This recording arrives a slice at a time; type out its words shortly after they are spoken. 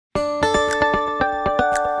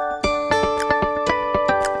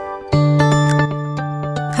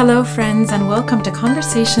Hello, friends, and welcome to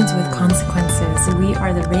Conversations with Consequences. We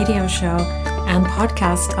are the radio show and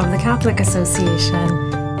podcast of the Catholic Association,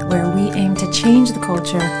 where we aim to change the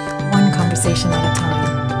culture one conversation at a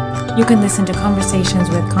time. You can listen to Conversations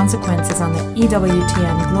with Consequences on the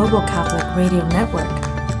EWTN Global Catholic Radio Network,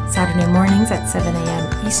 Saturday mornings at 7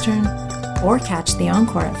 a.m. Eastern, or catch the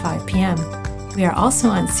encore at 5 p.m. We are also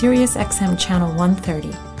on Sirius XM Channel 130.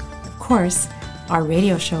 Of course, our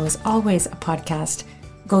radio show is always a podcast.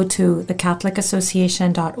 Go to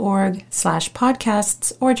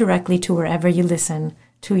thecatholicassociation.org/podcasts or directly to wherever you listen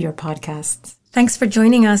to your podcasts. Thanks for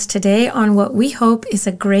joining us today on what we hope is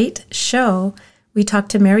a great show. We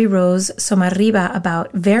talked to Mary Rose Somarriba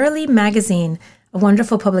about Verily Magazine, a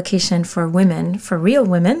wonderful publication for women, for real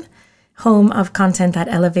women, home of content that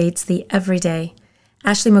elevates the everyday.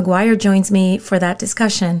 Ashley McGuire joins me for that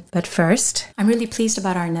discussion. But first, I'm really pleased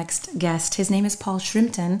about our next guest. His name is Paul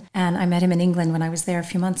Shrimpton, and I met him in England when I was there a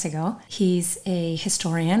few months ago. He's a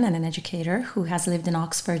historian and an educator who has lived in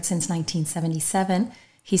Oxford since 1977.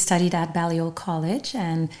 He studied at Balliol College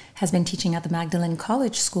and has been teaching at the Magdalen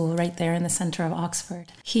College School right there in the center of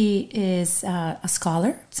Oxford. He is a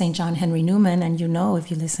scholar, St. John Henry Newman, and you know,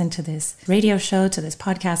 if you listen to this radio show, to this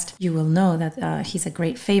podcast, you will know that he's a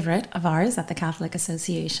great favorite of ours at the Catholic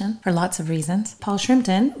Association for lots of reasons. Paul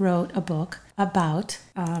Shrimpton wrote a book about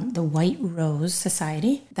the White Rose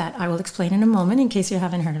Society that I will explain in a moment in case you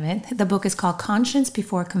haven't heard of it. The book is called Conscience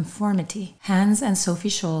Before Conformity, Hans and Sophie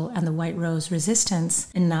Scholl and the White Rose Resistance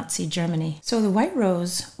in Nazi Germany. So the White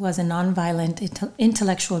Rose was a nonviolent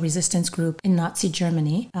intellectual resistance group in Nazi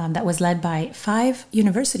Germany that was led by 5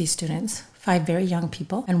 university students, 5 very young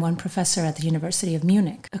people, and 1 professor at the University of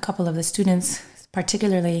Munich. A couple of the students,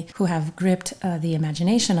 particularly who have gripped the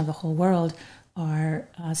imagination of the whole world, are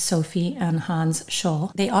Sophie and Hans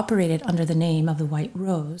Scholl. They operated under the name of the White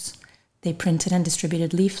Rose. They printed and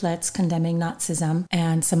distributed leaflets condemning Nazism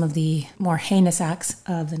and some of the more heinous acts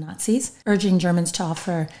of the Nazis, urging Germans to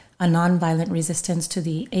offer a nonviolent resistance to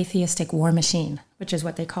the atheistic war machine, which is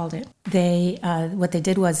what they called it. What they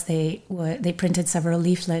did was they printed several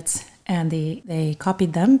leaflets and they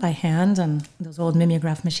copied them by hand on those old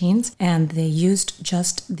mimeograph machines, and they used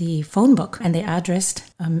just the phone book, and they addressed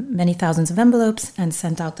many thousands of envelopes and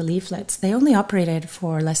sent out the leaflets. They only operated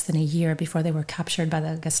for less than a year before they were captured by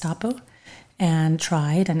the Gestapo and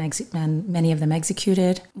tried, and many of them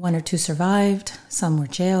executed. 1 or 2 survived, some were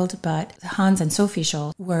jailed, but Hans and Sophie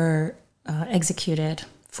Scholl were executed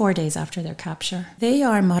 4 days after their capture. They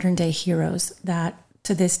are modern-day heroes that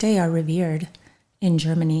to this day are revered in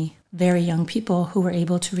Germany. Very young people who were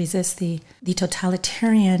able to resist the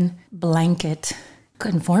totalitarian blanket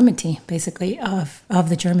conformity, basically, of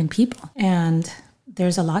the German people. And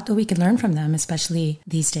there's a lot that we can learn from them, especially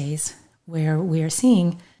these days, where we are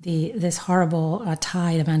seeing this horrible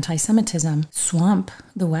tide of anti-Semitism swamp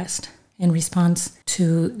the West in response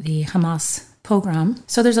to the Hamas pogrom.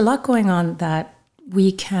 So there's a lot going on that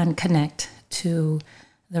we can connect to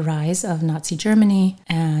the rise of Nazi Germany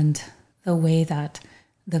and the way that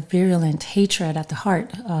the virulent hatred at the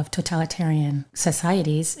heart of totalitarian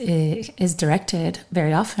societies is directed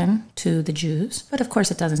very often to the Jews. But of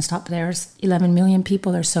course, it doesn't stop there. 11 million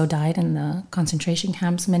people or so died in the concentration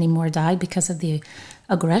camps. Many more died because of the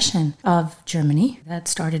aggression of Germany that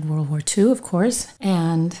started World War II, of course.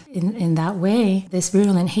 And in that way, this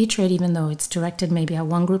virulent hatred, even though it's directed maybe at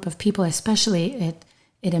one group of people especially, it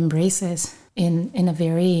embraces in a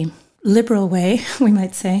very liberal way, we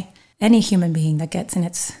might say, any human being that gets in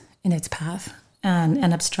its path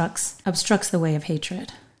and obstructs the way of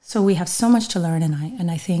hatred. So we have so much to learn, and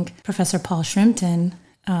I think Professor Paul Shrimpton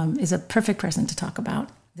is a perfect person to talk about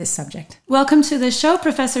this subject. Welcome to the show,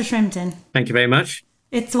 Professor Shrimpton. Thank you very much.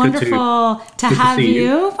 It's wonderful to have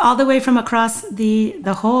you all the way from across the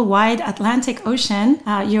whole wide Atlantic Ocean.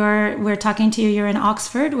 We're talking to you. You're in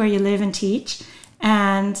Oxford, where you live and teach.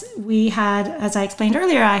 And we had, as I explained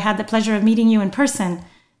earlier, I had the pleasure of meeting you in person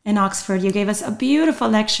in Oxford. You gave us a beautiful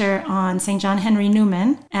lecture on St. John Henry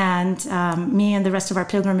Newman, and me and the rest of our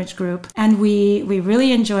pilgrimage group. And we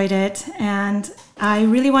really enjoyed it. And I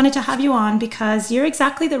really wanted to have you on because you're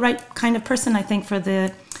exactly the right kind of person, I think, for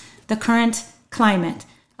the current climate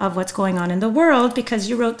of what's going on in the world, because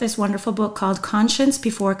you wrote this wonderful book called Conscience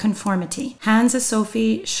Before Conformity, Hans and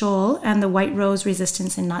Sophie Scholl and the White Rose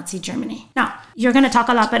Resistance in Nazi Germany. Now, you're going to talk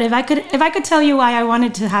a lot, but if I could tell you why I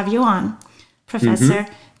wanted to have you on, Professor,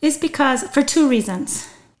 is because for 2 reasons.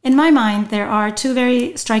 In my mind, there are 2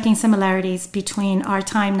 very striking similarities between our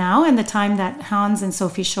time now and the time that Hans and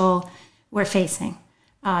Sophie Scholl were facing.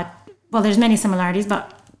 Well, there's many similarities,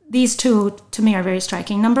 but these 2 to me are very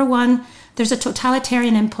striking. Number 1, there's a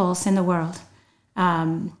totalitarian impulse in the world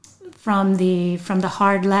from the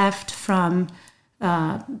hard left, from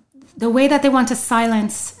the way that they want to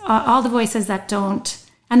silence all the voices that don't,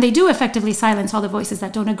 and they do effectively silence all the voices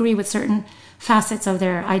that don't agree with certain facets of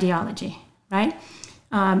their ideology, right?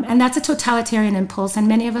 And that's a totalitarian impulse, and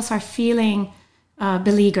many of us are feeling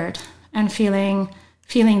beleaguered and feeling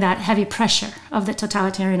that heavy pressure of the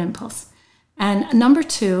totalitarian impulse. And number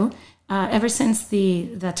two, ever since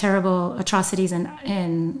the terrible atrocities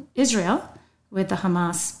in Israel with the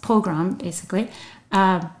Hamas pogrom, basically,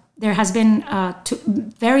 there has been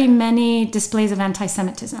very many displays of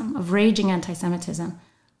anti-Semitism, of raging anti-Semitism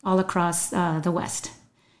all across the West.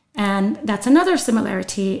 And that's another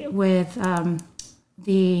similarity with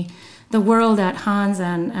the world that Hans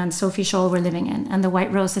and Sophie Scholl were living in and the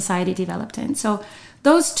White Rose Society developed in. So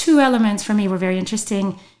those two elements for me were very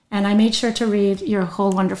interesting. And I made sure to read your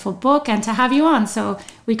whole wonderful book and to have you on so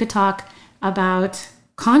we could talk about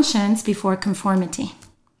conscience before conformity.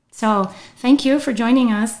 So thank you for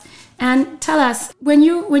joining us. And tell us, when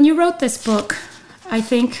you wrote this book, I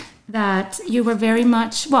think that you were very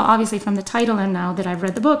much, well, obviously from the title and now that I've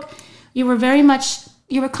read the book, you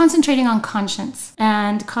were concentrating on conscience.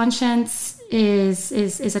 And conscience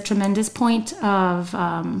is a tremendous point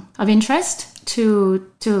of interest to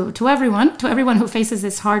everyone who faces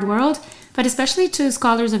this hard world, but especially to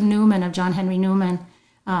scholars of Newman, of John Henry Newman,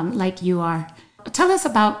 like you are. Tell us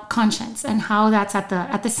about conscience and how that's at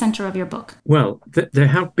the center of your book. Well, there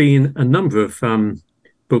have been a number of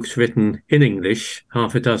books written in English,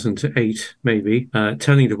 half a dozen to 8 maybe,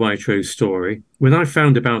 telling the White Rose story. When I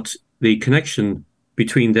found about the connection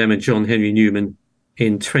between them and John Henry Newman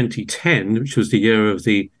in 2010, which was the year of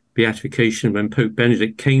the beatification when Pope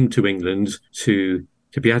Benedict came to England to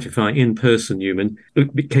beatify in person Newman,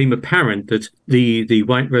 it became apparent that the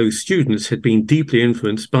White Rose students had been deeply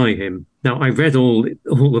influenced by him. Now, I read all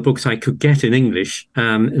the books I could get in English,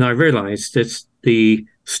 and I realized that the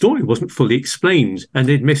story wasn't fully explained, and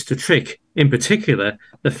they'd missed a trick. In particular,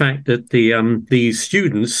 the fact that these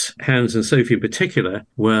students, Hans and Sophie in particular,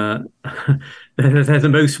 were they're the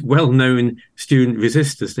most well-known student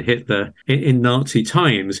resistors to Hitler in Nazi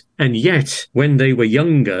times. And yet, when they were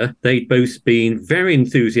younger, they'd both been very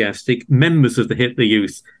enthusiastic members of the Hitler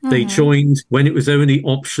Youth. Mm-hmm. They joined when it was only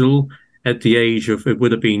optional at the age of, it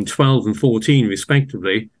would have been 12 and 14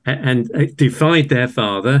 respectively, and defied their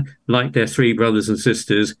father, like their 3 brothers and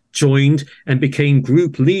sisters, joined and became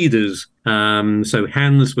group leaders. So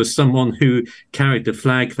Hans was someone who carried the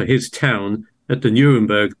flag for his town at the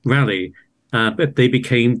Nuremberg rally, but they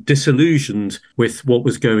became disillusioned with what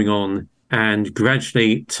was going on and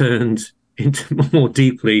gradually turned into more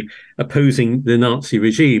deeply opposing the Nazi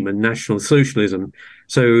regime and National Socialism.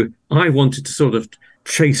 So I wanted to sort of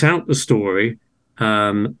trace out the story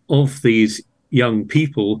of these young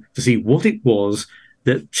people to see what it was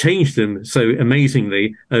that changed them so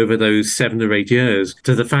amazingly over those 7 or 8 years,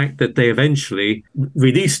 to the fact that they eventually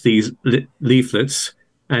released these leaflets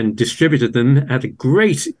and distributed them at a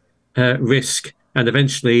great risk, and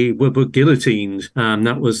eventually were guillotined.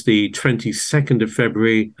 That was the 22nd of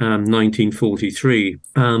February, 1943.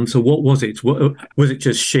 So what was it? Was it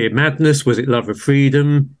just sheer madness? Was it love of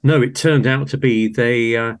freedom? No, it turned out to be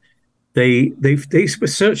they were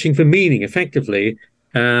searching for meaning effectively,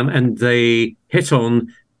 and they hit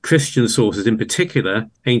on Christian sources in particular,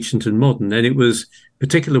 ancient and modern, and it was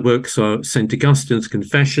particular works are St. Augustine's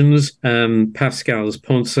Confessions, Pascal's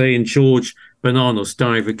Pensées, and George Bernanos'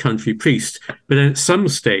 Diary of a Country Priest. But then at some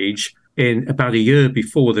stage, in about a year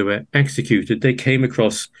before they were executed, they came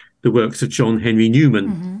across the works of John Henry Newman.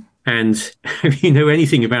 Mm-hmm. And if you know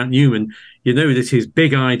anything about Newman, you know that his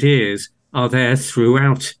big ideas are there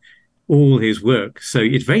throughout all his work. So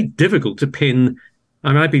it's very difficult to pin.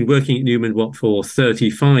 I mean, I've been working at Newman, for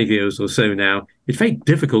 35 years or so now. It's very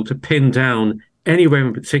difficult to pin down anywhere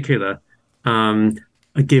in particular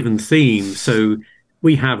a given theme. So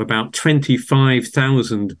we have about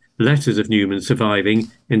 25,000 letters of Newman surviving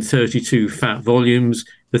in 32 fat volumes.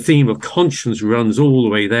 The theme of conscience runs all the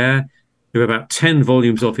way there. There are about 10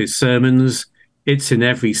 volumes of his sermons. It's in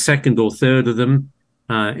every second or third of them.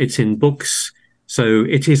 It's in books. So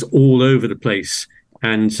it is all over the place.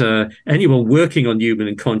 And anyone working on Newman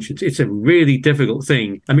and conscience, it's a really difficult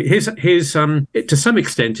thing. I mean, his to some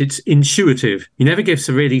extent, it's intuitive. He never gives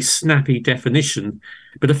a really snappy definition.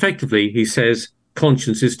 But effectively, he says,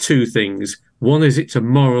 conscience is 2 things. One is it's a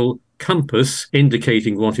moral compass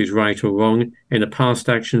indicating what is right or wrong in a past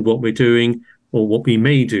action, what we're doing or what we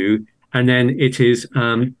may do. And then it is,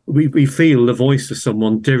 we feel the voice of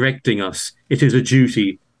someone directing us. It is a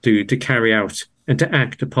duty to carry out and to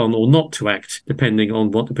act upon or not to act, depending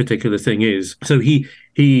on what the particular thing is. So he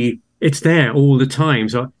it's there all the time.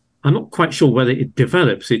 So I'm not quite sure whether it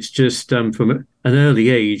develops. It's just from an early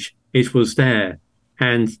age, it was there.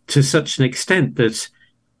 And to such an extent that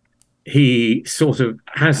he sort of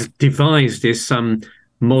has devised this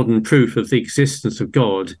modern proof of the existence of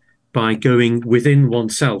God by going within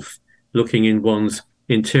oneself, looking in one's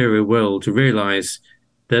interior world to realize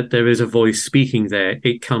that there is a voice speaking there.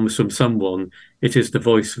 It comes from someone. It is the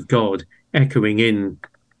voice of God echoing in.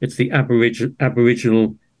 It's the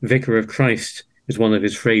aboriginal vicar of Christ is one of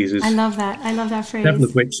his phrases. I love that. I love that phrase. Several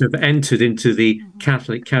of which have entered into the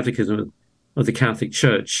Catholic Catechism of the Catholic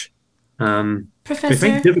Church. Professor, it's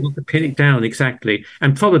very difficult to pin it down exactly.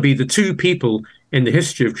 And probably the two people in the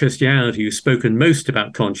history of Christianity who've spoken most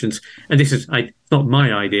about conscience, and this is not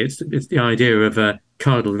my idea, it's the idea of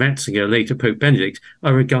Cardinal Ratzinger, later Pope Benedict,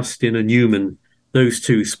 are Augustine and Newman. Those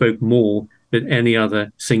two spoke more than any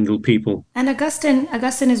other single people. And Augustine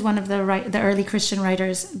is one of the early Christian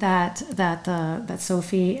writers that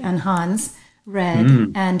Sophie and Hans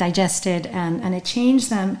read and digested, and it changed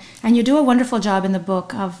them. And you do a wonderful job in the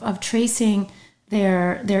book of tracing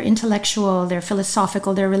their intellectual, their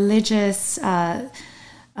philosophical, their religious, the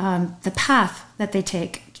path that they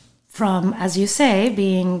take from, as you say,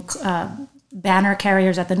 being banner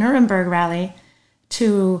carriers at the Nuremberg rally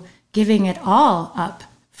to giving it all up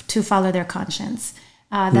to follow their conscience.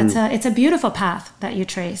 It's a beautiful path that you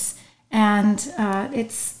trace, and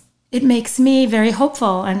it makes me very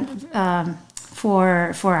hopeful and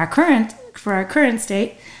for our current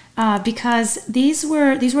state. Because these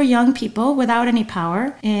were young people without any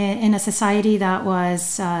power in a society that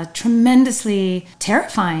was tremendously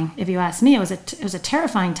terrifying. If you ask me, it was a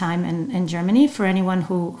terrifying time in Germany for anyone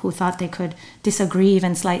who thought they could disagree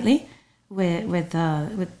even slightly with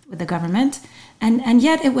the government, and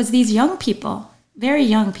yet it was these young people, very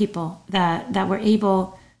young people, that were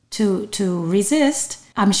able to resist.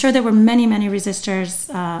 I'm sure there were many resistors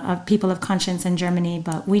of people of conscience in Germany,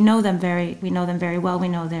 but we know them very well.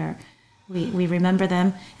 We remember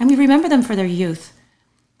them, and we remember them for their youth.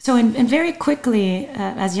 So, and very quickly,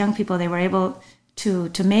 as young people, they were able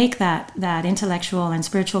to make that intellectual and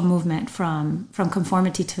spiritual movement from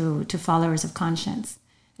conformity to followers of conscience.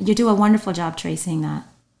 And you do a wonderful job tracing that.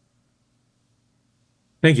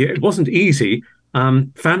 Thank you. It wasn't easy.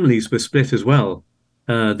 Families were split as well.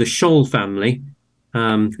 The Scholl family,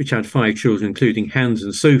 which had 5 children, including Hans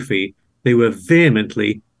and Sophie, they were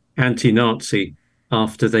vehemently anti-Nazi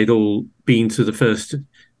after they'd all been to the first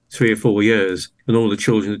 3 or 4 years, and all the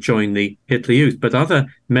children had joined the Hitler Youth. But other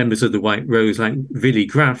members of the White Rose, like Willy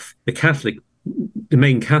Graf, the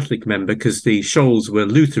main Catholic member, because the Scholls were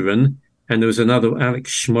Lutheran, and there was another,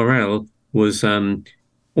 Alex Schmorell, was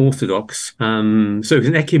Orthodox. So it was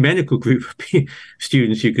an ecumenical group of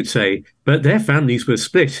students, you could say, but their families were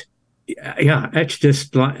split. Yeah, it's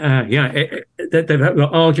just like, there were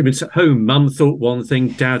arguments at home. Mum thought one thing,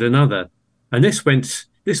 dad another. And this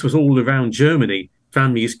was all around Germany.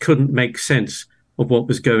 Families couldn't make sense of what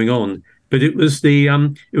was going on. But it was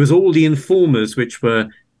all the informers which were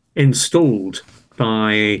installed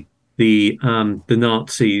by the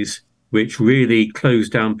Nazis, which really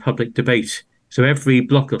closed down public debate. So every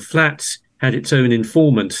block of flats had its own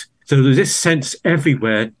informant. So there was this sense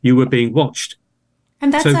everywhere you were being watched.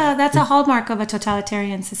 And that's a hallmark of a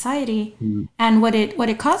totalitarian society. And what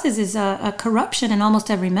it causes is a corruption in almost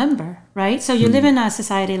every member, right? So you live in a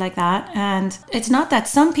society like that, and it's not that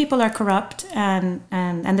some people are corrupt and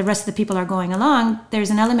the rest of the people are going along. There's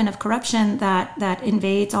an element of corruption that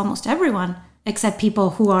invades almost everyone, except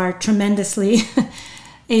people who are tremendously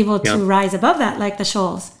able to rise above that, like the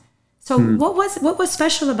Scholls. So what was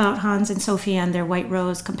special about Hans and Sophie and their White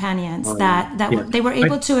Rose companions they were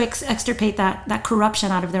able to extirpate that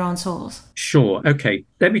corruption out of their own souls? Sure. Okay.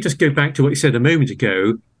 Let me just go back to what you said a moment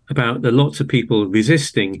ago about the lots of people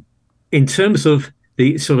resisting. In terms of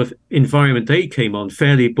the sort of environment they came on,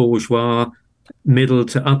 fairly bourgeois, middle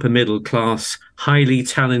to upper middle class, highly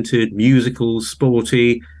talented, musical,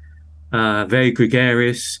 sporty, very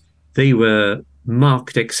gregarious. They were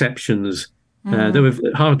marked exceptions. There were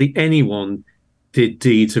hardly anyone did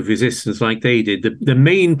deeds of resistance like they did. The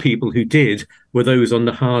main people who did were those on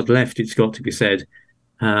the hard left, it's got to be said.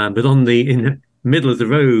 But in the middle of the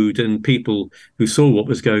road and people who saw what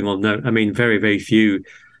was going on, no, I mean, very, very few.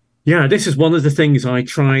 Yeah, this is one of the things I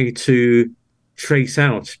try to trace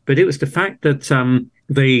out. But it was the fact that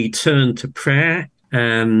they turned to prayer.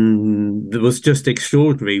 That was just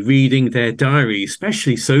extraordinary, reading their diary,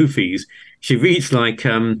 especially Sophie's. She reads like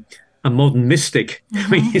a modern mystic. I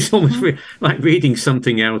mean, it's almost like reading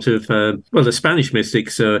something out of, the Spanish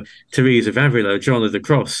mystics, Teresa of Avila, John of the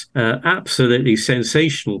Cross. Absolutely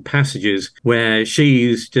sensational passages where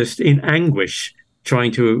she's just in anguish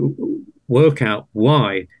trying to work out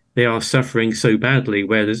why they are suffering so badly,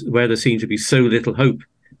 where there seems to be so little hope.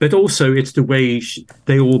 But also it's the way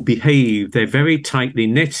they all behave. They're very tightly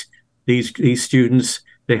knit, these students.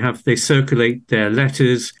 They circulate their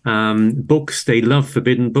letters, books. They love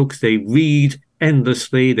forbidden books. They read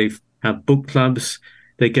endlessly. They have book clubs.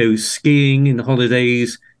 They go skiing in the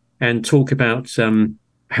holidays and talk about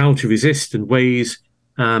how to resist and ways.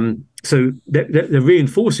 So they're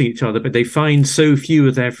reinforcing each other, but they find so few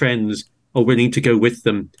of their friends are willing to go with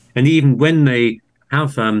them. And even when they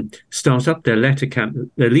have start up their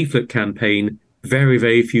leaflet campaign, very,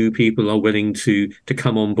 very few people are willing to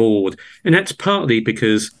come on board. And that's partly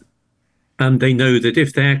because they know that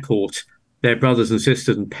if they're caught, their brothers and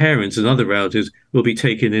sisters and parents and other relatives will be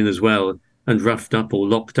taken in as well and roughed up or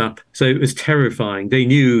locked up. So it was terrifying. They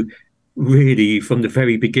knew really from the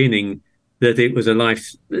very beginning that it was a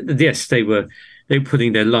life. Yes, they were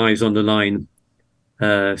putting their lives on the line.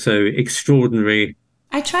 So extraordinary.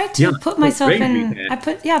 I tried to put myself in.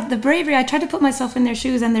 The bravery. I tried to put myself in their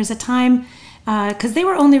shoes, and there's a time because they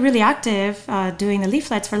were only really active doing the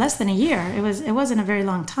leaflets for less than a year. It wasn't a very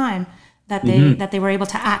long time that they were able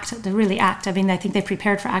to really act. I mean, I think they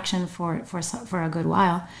prepared for action for a good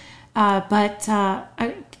while, but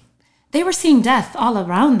they were seeing death all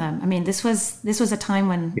around them. I mean, this was a time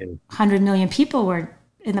when 100 million people were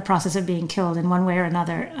in the process of being killed in one way or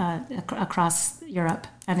another across Europe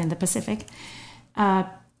and in the Pacific.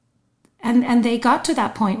 And they got to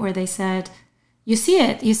that point where they said, you see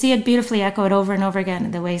it beautifully echoed over and over again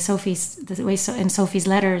in the way in Sophie's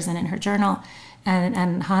letters and in her journal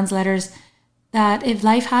and Hans' letters, that if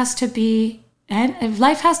life has to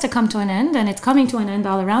come to an end, and it's coming to an end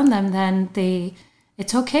all around them, then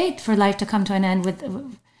it's okay for life to come to an end with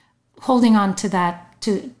holding on to that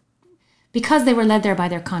because they were led there by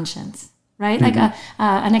their conscience, right? Like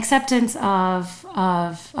an acceptance of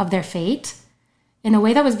their fate in a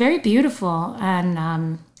way that was very beautiful, and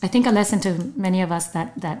I think a lesson to many of us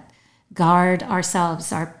that guard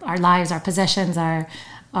ourselves, our lives, our possessions, our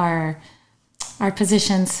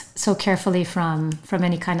positions so carefully from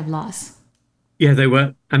any kind of loss. Yeah, they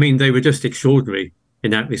were just extraordinary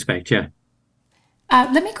in that respect. Yeah.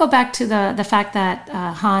 Let me go back to the fact that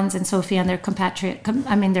Hans and Sophie and their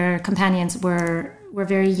companions were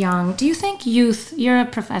very young. Do you think youth? You're a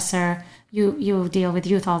professor. You deal with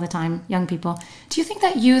youth all the time, young people. Do you think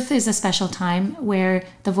that youth is a special time where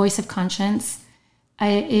the voice of conscience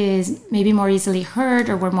is maybe more easily heard,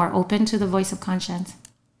 or we're more open to the voice of conscience?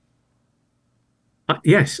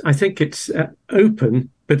 Yes, I think it's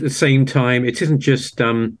open, but at the same time, it isn't just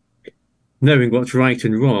knowing what's right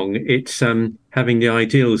and wrong. It's having the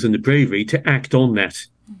ideals and the bravery to act on that.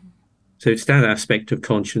 Mm-hmm. So it's that aspect of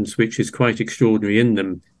conscience which is quite extraordinary in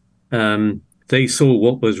them. They saw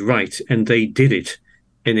what was right and they did it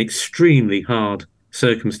in extremely hard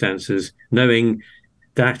circumstances, knowing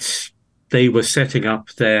that they were setting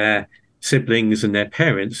up their siblings and their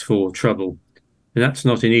parents for trouble. And that's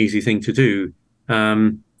not an easy thing to do.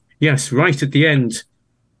 Yes, right at the end,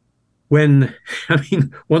 when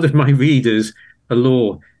one of my readers, a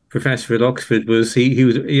law professor at Oxford, he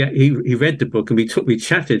read the book and we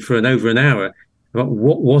chatted for over an hour about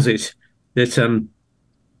what was it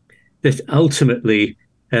that ultimately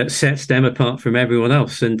sets them apart from everyone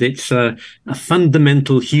else. And it's a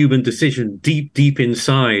fundamental human decision deep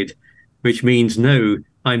inside, which means, no,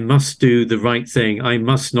 I must do the right thing. I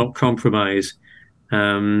must not compromise.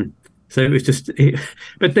 So it was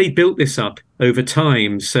but they built this up over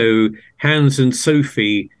time. So Hans and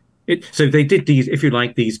Sophie, so they did these, if you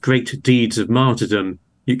like, these great deeds of martyrdom.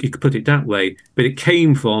 You could put it that way, but it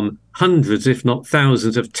came from hundreds, if not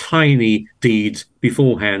thousands, of tiny deeds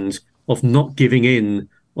beforehand of not giving in,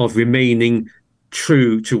 of remaining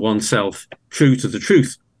true to oneself, true to the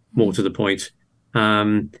truth, more to the point,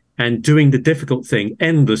 and doing the difficult thing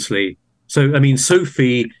endlessly. So, I mean,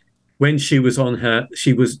 Sophie, when she was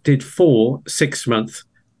did 4 6-month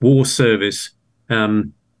war service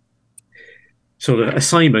sort of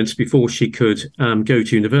assignments before she could go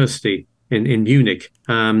to university in Munich.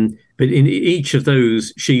 But in each of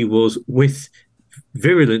those, she was with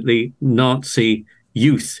virulently Nazi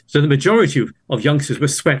youth. So the majority of youngsters were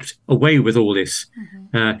swept away with all this.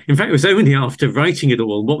 Mm-hmm. In fact, it was only after writing it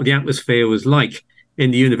all, what the atmosphere was like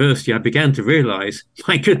in the university, I began to realize,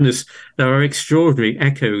 my goodness, there are extraordinary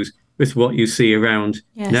echoes with what you see around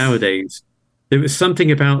nowadays. there was something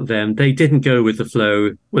about them. They didn't go with the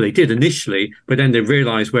flow. Well, they did initially, but then they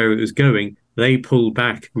realized where it was going. They pulled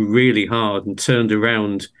back really hard and turned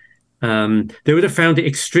around. They would have found it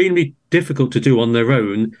extremely difficult to do on their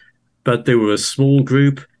own, but they were a small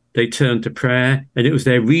group. They turned to prayer, and it was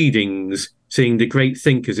their readings, seeing the great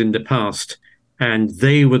thinkers in the past. And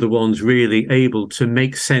they were the ones really able to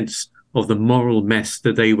make sense of the moral mess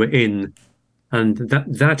that they were in. And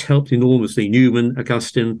that helped enormously. Newman,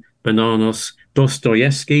 Augustine, Bernanos,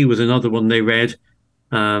 Dostoevsky was another one they read.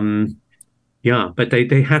 But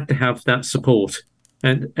they had to have that support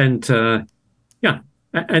and the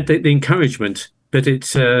encouragement. But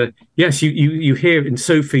it's yes, you hear in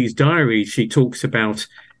Sophie's diary, she talks about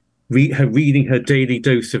her reading her daily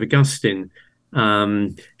dose of Augustine.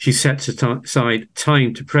 She sets aside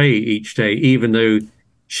time to pray each day, even though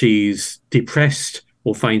she's depressed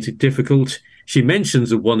or finds it difficult. She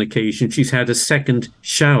mentions on one occasion she's had a second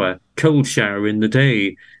cold shower in the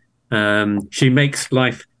day. She makes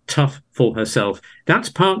life tough for herself. That's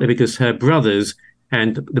partly because her brothers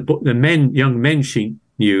and the young men she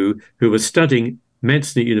knew who were studying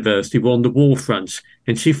medicine at university were on the war front,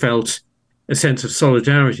 and she felt a sense of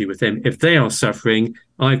solidarity with them. If they are suffering,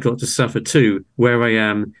 I've got to suffer too, where I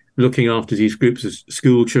am looking after these groups of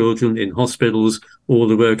school children in hospitals, all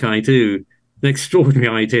the work I do. An extraordinary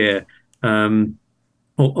idea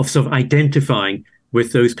of sort of identifying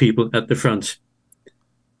with those people at the front.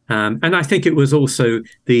 And I think it was also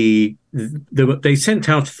they sent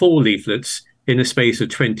out 4 leaflets in a space of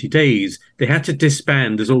 20 days. They had to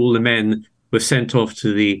disband as all the men were sent off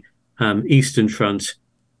to the Eastern Front.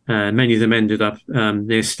 Many of them ended up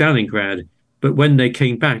near Stalingrad. But when they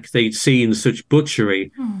came back, they'd seen such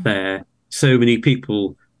butchery there, so many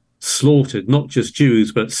people slaughtered, not just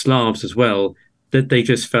Jews, but Slavs as well, that they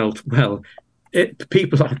just felt, well,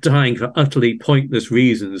 people are dying for utterly pointless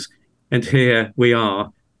reasons. And here we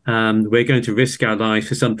are. We're going to risk our lives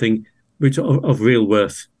for something which of real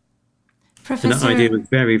worth. Professor, and that idea was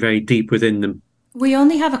very, very deep within them. We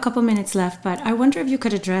only have a couple minutes left, but I wonder if you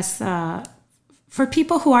could address, for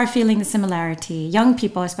people who are feeling the similarity, young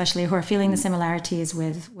people especially, who are feeling the similarities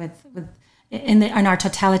in our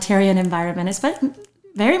totalitarian environment, especially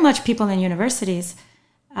very much people in universities.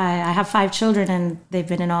 I have 5 children, and they've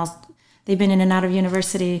been in and out of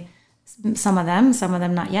university. Some of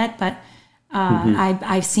them not yet, but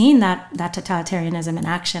I've seen that totalitarianism in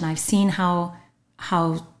action. I've seen how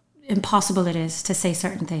impossible it is to say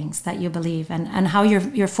certain things that you believe, and how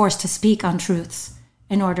you're forced to speak on truths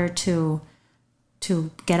in order to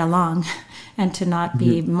get along and to not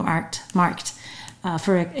be marked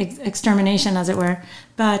for extermination, as it were.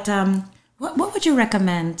 But what would you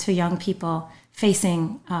recommend to young people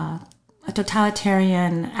facing a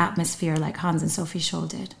totalitarian atmosphere like Hans and Sophie Scholl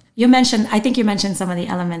did? I think you mentioned some of the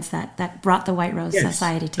elements that brought the White Rose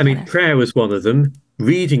Society together. I mean, prayer was one of them.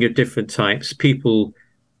 Reading of different types, people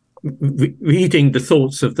reading the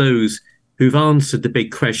thoughts of those who've answered the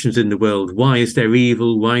big questions in the world. Why is there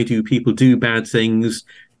evil? Why do people do bad things?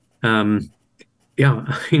 I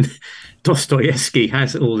mean, Dostoevsky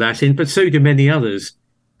has all that in, but so do many others.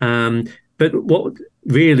 But what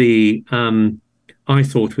really I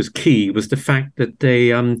thought was key was the fact that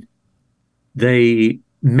they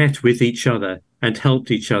met with each other and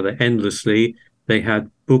helped each other endlessly. They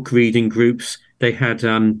had book reading groups. They had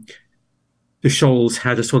the Scholls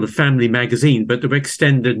had a sort of family magazine, but there were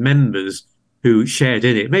extended members who shared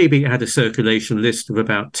in it. Maybe it had a circulation list of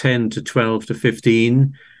about 10 to 12 to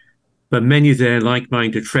 15, but many of their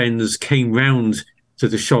like-minded friends came round to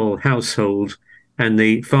the Scholl household, and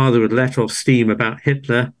the father would let off steam about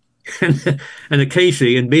Hitler, and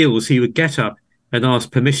occasionally in meals he would get up and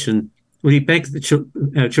ask permission. Well, he begged the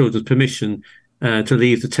children's permission to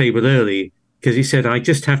leave the table early, because he said, I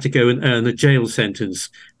just have to go and earn a jail sentence,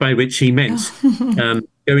 by which he meant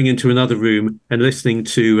going into another room and listening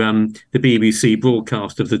to the BBC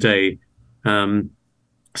broadcast of the day.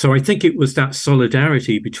 So I think it was that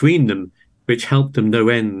solidarity between them which helped them no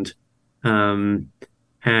end,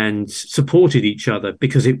 and supported each other,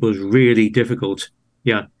 because it was really difficult.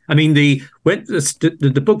 Yeah. I mean, the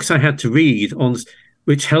books I had to read on,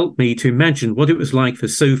 which helped me to imagine what it was like for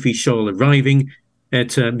Sophie Scholl arriving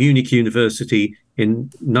at Munich University in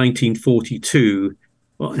 1942,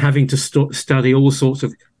 having to study all sorts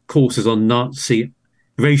of courses on Nazi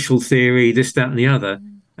racial theory, this, that, and the other,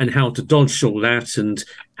 and how to dodge all that, and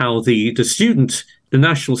how the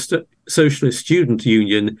National Socialist Student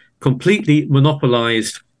Union completely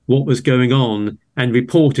monopolized what was going on and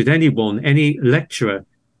reported any lecturer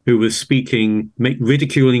who was speaking,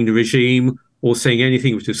 ridiculing the regime or saying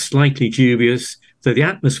anything which was slightly dubious. So the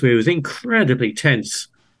atmosphere was incredibly tense.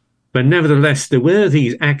 But nevertheless, there were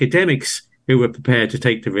these academics who were prepared to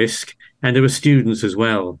take the risk, and there were students as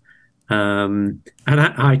well. And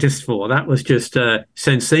I just thought that was just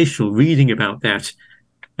sensational reading about that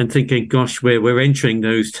and thinking, gosh, we're entering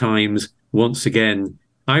those times once again.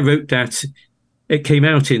 I wrote that. It came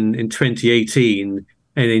out in 2018,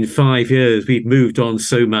 and in 5 years, we've moved on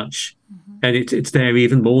so much. And it's there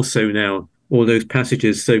even more so now, all those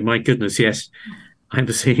passages. So my goodness, yes,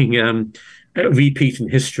 I'm seeing a repeat in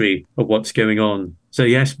history of what's going on. So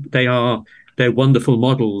yes, they're wonderful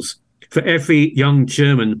models for every young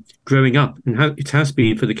German growing up. And it has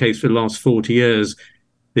been for the case for the last 40 years.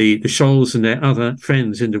 The Scholls and their other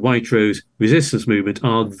friends in the White Rose resistance movement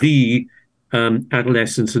are the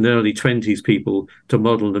adolescents and early 20s people to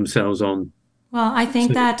model themselves on. Well, I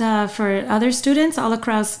think that for other students all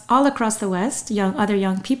across the West, other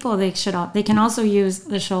young people, they can also use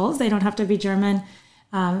the Scholls. They don't have to be German,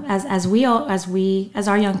 as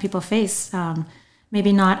our young people face.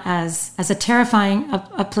 Maybe not as a terrifying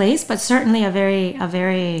a place, but certainly a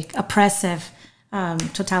very oppressive,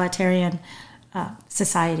 totalitarian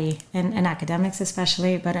society, and academics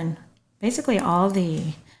especially, but in basically all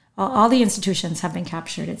the institutions have been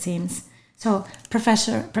captured, it seems. So,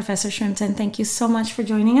 Professor Shrimpton, thank you so much for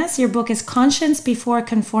joining us. Your book is Conscience Before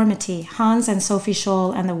Conformity, Hans and Sophie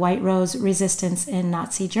Scholl and the White Rose Resistance in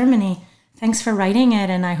Nazi Germany. Thanks for writing it,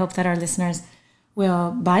 and I hope that our listeners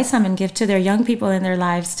will buy some and give to their young people in their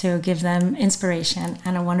lives to give them inspiration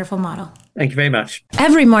and a wonderful model. Thank you very much.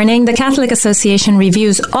 Every morning, the Catholic Association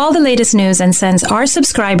reviews all the latest news and sends our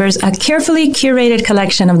subscribers a carefully curated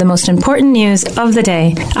collection of the most important news of the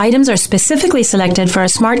day. Items are specifically selected for a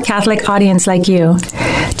smart Catholic audience like you.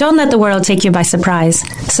 Don't let the world take you by surprise.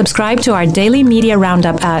 Subscribe to our daily media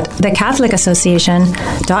roundup at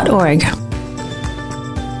thecatholicassociation.org.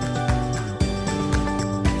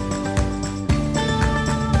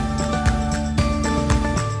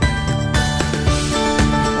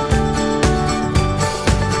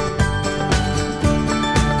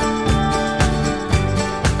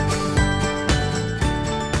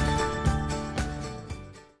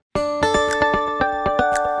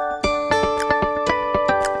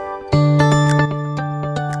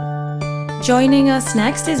 Joining us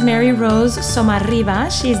next is Mary Rose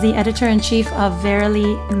Somarriba. She is the editor-in-chief of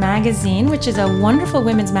Verily magazine, which is a wonderful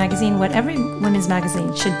women's magazine, what every women's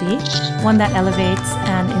magazine should be, one that elevates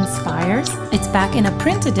and inspires. It's back in a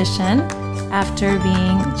print edition after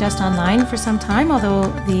being just online for some time,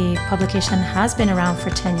 although the publication has been around for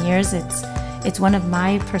 10 years. It's one of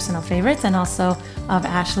my personal favorites, and also of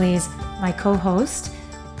Ashley's, my co-hostess,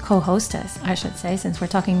 I should say, since we're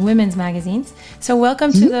talking women's magazines. So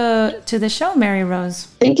welcome to the show, Mary Rose.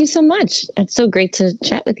 Thank you so much. It's so great to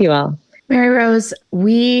chat with you all. Mary Rose,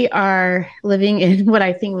 we are living in what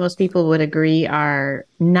I think most people would agree are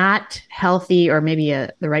not healthy, or maybe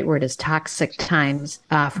the right word is toxic times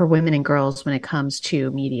for women and girls when it comes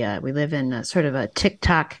to media. We live in a sort of a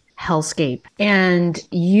TikTok hellscape. And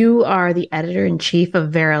you are the editor-in-chief of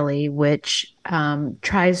Verily, which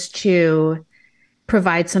tries to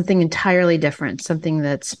provide something entirely different, something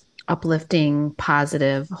that's uplifting,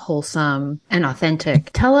 positive, wholesome, and authentic.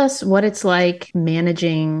 Tell us what it's like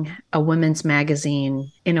managing a women's magazine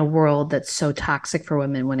in a world that's so toxic for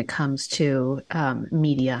women when it comes to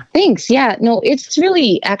media. Thanks. Yeah, no, it's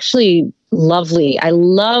really actually lovely. I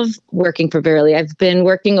love working for Verily. I've been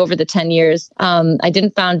working over the 10 years. I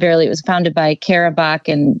didn't found Verily. It was founded by Kara Bach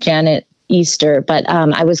and Janet Easter, but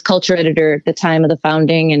I was culture editor at the time of the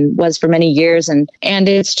founding and was for many years. And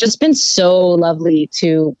it's just been so lovely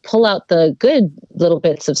to pull out the good little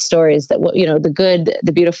bits of stories that, the good,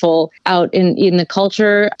 the beautiful out in the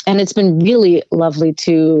culture. And it's been really lovely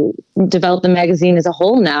to develop the magazine as a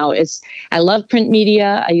whole now. I love print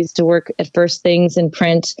media. I used to work at First Things in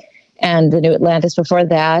print and the New Atlantis before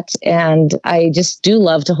that. And I just do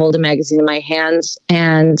love to hold a magazine in my hands.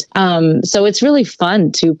 And so it's really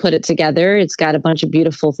fun to put it together. It's got a bunch of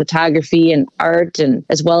beautiful photography and art, and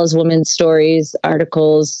as well as women's stories,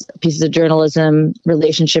 articles, pieces of journalism,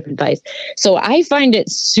 relationship advice. So I find it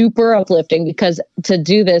super uplifting, because to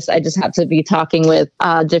do this, I just have to be talking with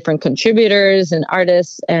different contributors and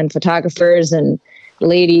artists and photographers and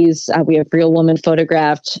ladies. We have real women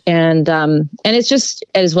photographed, and it's just,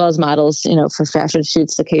 as well as models, for fashion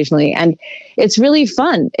shoots occasionally. And it's really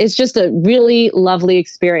fun. It's just a really lovely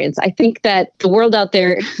experience. I think that the world out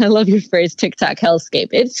there, I love your phrase, TikTok hellscape.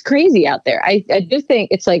 It's crazy out there. I do think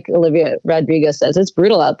it's like Olivia Rodrigo says, it's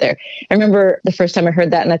brutal out there. I remember the first time I heard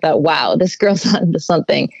that and I thought, wow, this girl's onto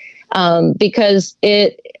something. because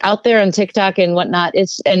it out there on TikTok and whatnot,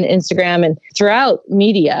 and Instagram and throughout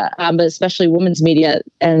media, but especially women's media.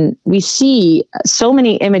 And we see so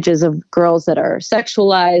many images of girls that are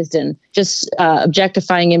sexualized and just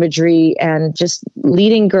objectifying imagery and just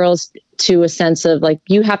leading girls to a sense of like,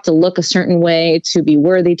 you have to look a certain way to be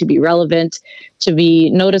worthy, to be relevant, to be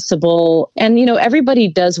noticeable. And, everybody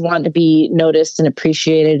does want to be noticed and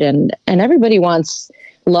appreciated, and everybody wants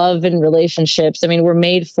love and relationships. I mean, we're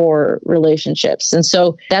made for relationships. And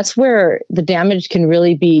so that's where the damage can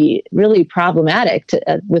really be really problematic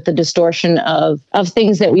with the distortion of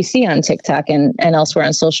things that we see on TikTok and elsewhere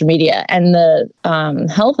on social media. And the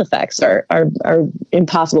health effects are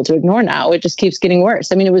impossible to ignore now. It just keeps getting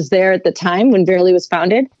worse. I mean, it was there at the time when Verily was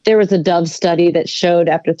founded. There was a Dove study that showed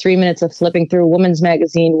after 3 minutes of flipping through a women's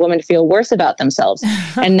magazine, women feel worse about themselves.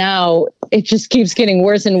 And now it just keeps getting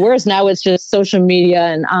worse and worse. Now it's just social media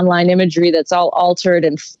and online imagery that's all altered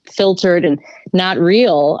and filtered and not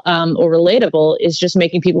real or relatable is just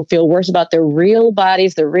making people feel worse about their real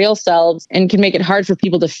bodies, their real selves, and can make it hard for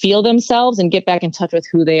people to feel themselves and get back in touch with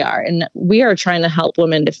who they are. And we are trying to help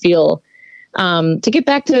women to feel to get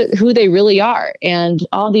back to who they really are. And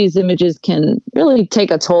all these images can really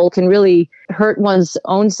take a toll, can really hurt one's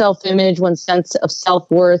own self-image, one's sense of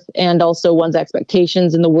self-worth, and also one's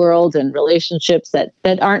expectations in the world and relationships that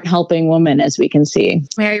aren't helping women, as we can see.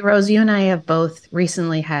 Mary Rose, you and I have both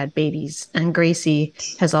recently had babies, and Gracie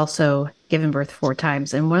has also given birth 4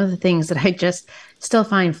 times. And one of the things that I just still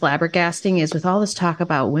find flabbergasting is with all this talk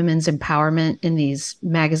about women's empowerment in these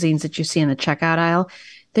magazines that you see in the checkout aisle,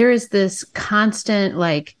 there is this constant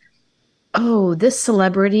like, oh, this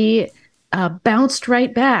celebrity bounced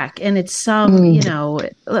right back. And it's some,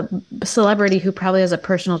 celebrity who probably has a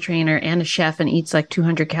personal trainer and a chef and eats like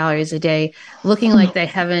 200 calories a day, looking like they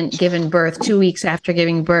haven't given birth 2 weeks after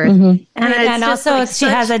giving birth. Mm-hmm. And also like she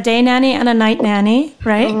has a day nanny and a night nanny,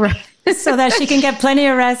 right? Right. So that she can get plenty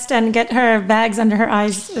of rest and get her bags under her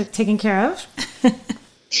eyes taken care of.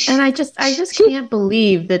 And I just can't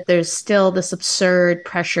believe that there's still this absurd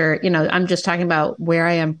pressure. I'm just talking about where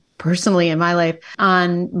I am personally in my life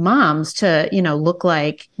on moms to, look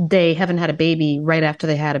like they haven't had a baby right after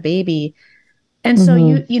they had a baby. And so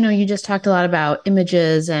you just talked a lot about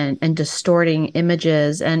images and distorting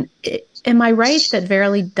images. And am I right that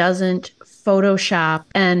Verily doesn't Photoshop?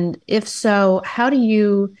 And if so, how do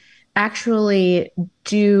you actually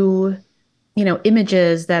do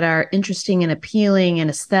images that are interesting and appealing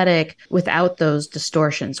and aesthetic without those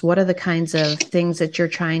distortions? What are the kinds of things that you're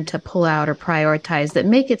trying to pull out or prioritize that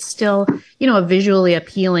make it still, a visually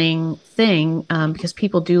appealing thing? Because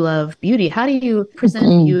people do love beauty. How do you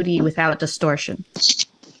present beauty without distortion?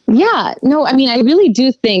 Yeah, no, I mean, I really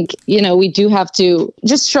do think, we do have to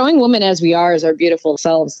just showing women as we are, as our beautiful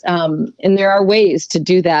selves. And there are ways to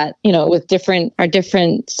do that, with our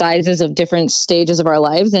different sizes of different stages of our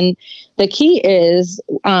lives. And the key is,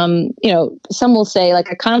 some will say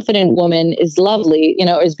like a confident woman is lovely,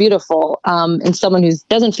 is beautiful. And someone who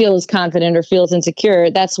doesn't feel as confident or feels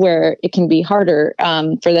insecure, that's where it can be harder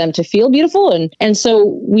for them to feel beautiful. And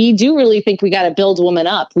so we do really think we got to build women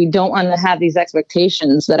up. We don't want to have these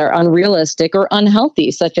expectations that are unrealistic or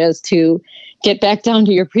unhealthy, such as to get back down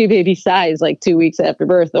to your pre-baby size like 2 weeks after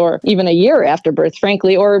birth, or even a year after birth,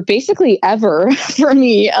 frankly, or basically ever for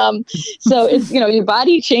me. So it's, your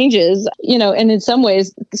body changes, and in some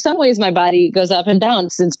ways my body goes up and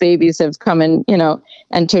down since babies have come and,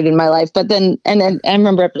 entered in my life. But then I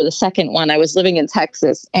remember after the second one, I was living in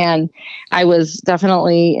Texas and I was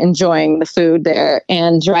definitely enjoying the food there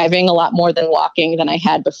and driving a lot more than walking than I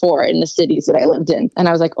had before in the cities that I lived in. And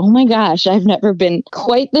I was like, oh my gosh, I've never been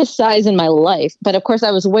quite this size in my life. But of course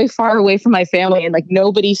I was way far away from my family and like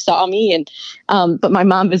nobody saw me. And, but my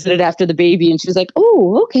mom visited after the baby and she was like,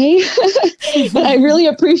 oh, okay. But I really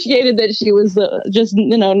appreciated that she was just,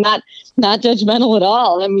 not judgmental at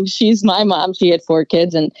all. I mean, she's my mom. She had 4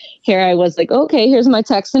 kids. And here I was like, okay, here's my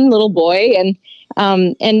Texan little boy.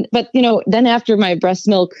 But then after my breast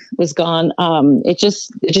milk was gone, it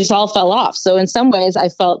just all fell off. So in some ways I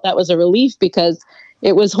felt that was a relief because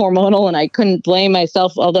it was hormonal and I couldn't blame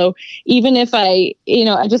myself. Although even if I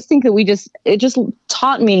just think that it just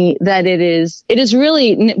taught me that it is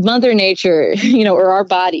really Mother Nature, or our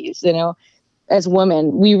bodies, as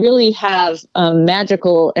women, we really have a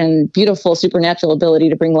magical and beautiful supernatural ability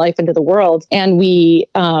to bring life into the world. And we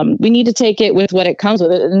need to take it with what it comes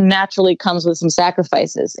with. It naturally comes with some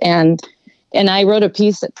sacrifices. And And I wrote a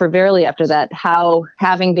piece for Verily after that, how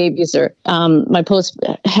having babies or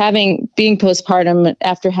being postpartum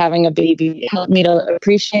after having a baby helped me to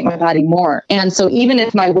appreciate my body more. And so even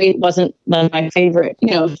if my weight wasn't my favorite,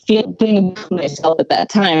 feeling myself at that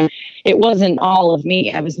time, it wasn't all of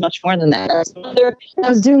me. I was much more than that. I was a mother, I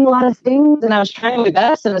was doing a lot of things, and I was trying my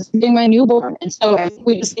best, and I was feeding my newborn. And so I think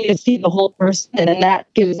we just need to see the whole person, and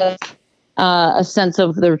that gives us a sense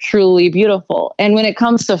of the truly beautiful. And when it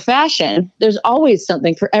comes to fashion, there's always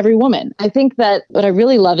something for every woman. I think that what I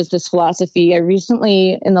really love is this philosophy. I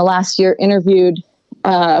recently, in the last year, interviewed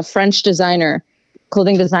a French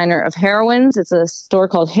clothing designer of Heroines. It's a store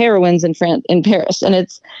called Heroines in Paris. And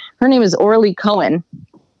her name is Aurélie Cohen.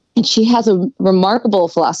 And she has a remarkable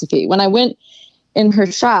philosophy. When I went in her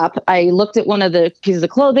shop, I looked at one of the pieces of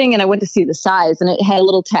clothing and I went to see the size, and it had a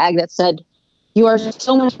little tag that said, "You are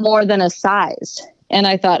so much more than a size." And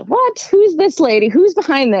I thought, what? Who's this lady? Who's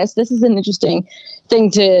behind this? This is an interesting thing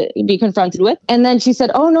to be confronted with. And then she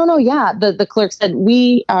said, "Oh, no. Yeah." The clerk said,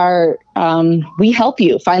 we help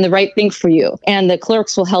you find the right thing for you. And the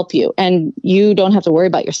clerks will help you. And you don't have to worry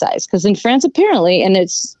about your size. Because in France, apparently, and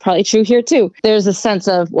it's probably true here too, there's a sense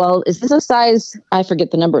of, well, is this a size? I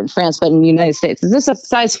forget the number in France, but in the United States, is this a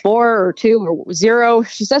size 4 or 2 or 0?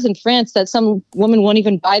 She says in France that some women won't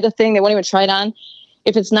even buy the thing. They won't even try it on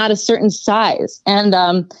if it's not a certain size. And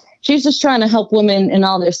she's just trying to help women in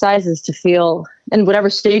all their sizes to feel, in whatever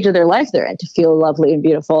stage of their life they're in, to feel lovely and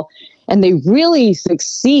beautiful. And they really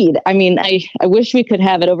succeed. I mean, I wish we could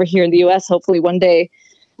have it over here in the U.S. Hopefully one day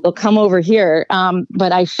they'll come over here.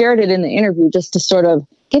 But I shared it in the interview just to sort of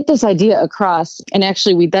get this idea across. And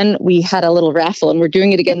actually, we had a little raffle, and we're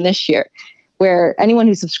doing it again this year, where anyone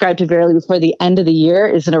who subscribed to Verily before the end of the year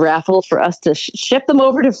is in a raffle for us to ship them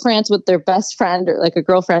over to France with their best friend or like a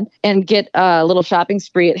girlfriend and get a little shopping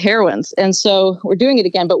spree at Heroines. And so we're doing it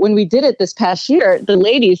again. But when we did it this past year, the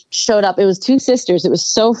ladies showed up. It was 2 sisters. It was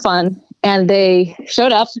so fun. And they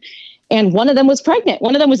showed up, and one of them was pregnant.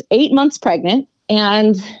 One of them was 8 months pregnant.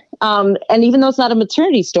 And even though it's not a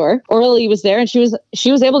maternity store, Aurélie was there, and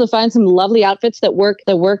she was able to find some lovely outfits that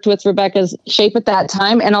worked with Rebecca's shape at that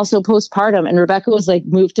time, and also postpartum. And Rebecca was like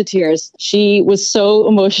moved to tears. She was so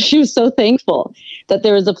emotional. She was so thankful that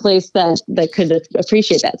there was a place that could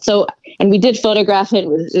appreciate that. So, and we did photograph it.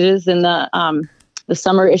 It is in the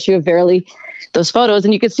summer issue of Verily, those photos,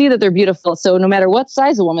 and you can see that they're beautiful. So no matter what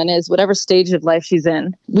size a woman is, whatever stage of life she's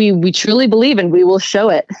in, we truly believe, and we will show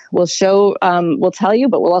it. We'll tell you,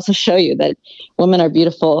 but we'll also show you that women are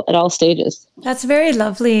beautiful at all stages. That's very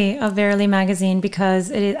lovely of Verily magazine, because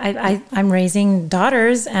I'm raising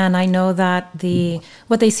daughters, and I know that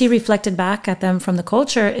what they see reflected back at them from the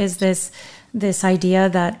culture is this idea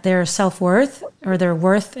that their self-worth or their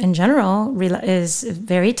worth in general is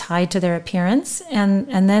very tied to their appearance.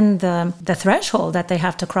 And then the threshold that they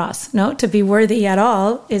have to cross, to be worthy at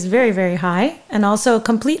all is very, very high, and also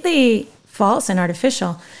completely false and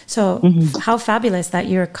artificial. So how fabulous that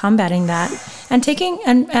you're combating that and taking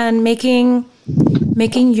and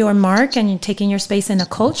making your mark and taking your space in a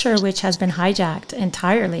culture which has been hijacked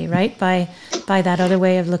entirely, right, by that other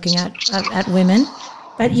way of looking at women.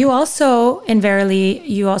 But you also, in Verily,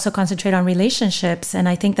 you also concentrate on relationships. And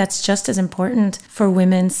I think that's just as important for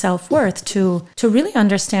women's self-worth to really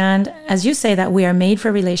understand, as you say, that we are made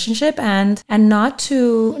for relationship and not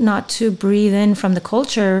to breathe in from the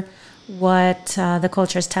culture what the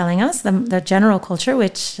culture is telling us, the general culture,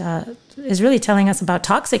 which is really telling us about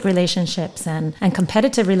toxic relationships and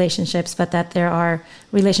competitive relationships, but that there are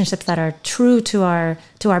relationships that are true to our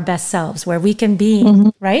best selves, where we can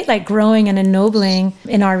be, right? Like growing and ennobling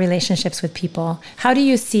in our relationships with people. How do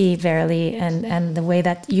you see, Verily, and the way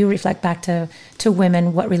that you reflect back to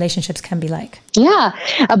women, what relationships can be like? Yeah,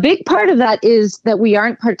 a big part of that is that we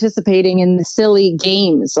aren't participating in the silly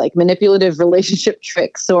games like manipulative relationship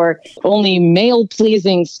tricks or only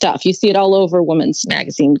male-pleasing stuff. You see it all over women's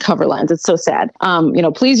magazine cover lines. It's so sad.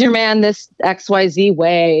 Please your man this XYZ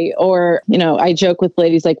way. Or, I joke with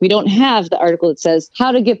ladies, like, we don't have the article that says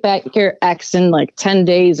how to get back your ex in like 10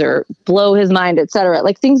 days or blow his mind, etc.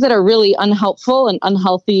 Like things that are really unhelpful and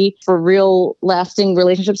unhealthy for real lasting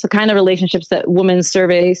relationships, the kind of relationships that women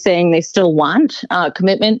survey saying they still want,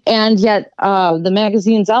 commitment. And yet the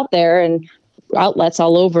magazines out there and outlets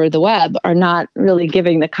all over the web are not really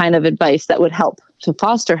giving the kind of advice that would help to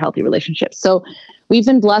foster healthy relationships. So we've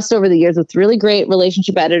been blessed over the years with really great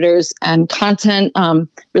relationship editors and content,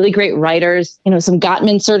 really great writers, some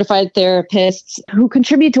Gottman certified therapists who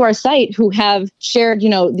contribute to our site, who have shared,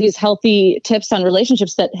 these healthy tips on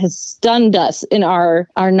relationships that has stunned us in our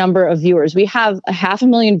number of viewers. We have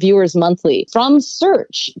 500,000 viewers monthly from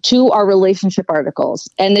search to our relationship articles.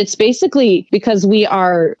 And it's basically because we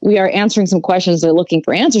are answering some questions they're looking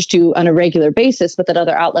for answers to on a regular basis, but that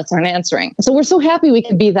other outlets aren't answering. So we're so happy we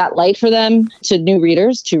can be that light for them, to new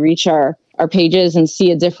readers, to reach our pages and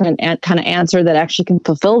see a different kind of answer that actually can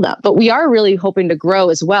fulfill them. But we are really hoping to grow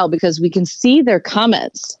as well, because we can see their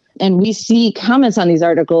comments, and we see comments on these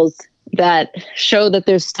articles that show that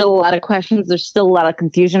there's still a lot of questions. There's still a lot of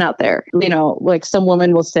confusion out there. Like some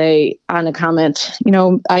woman will say on a comment,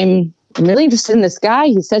 I'm really interested in this guy.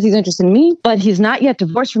 He says he's interested in me, but he's not yet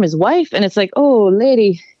divorced from his wife. And it's like, oh,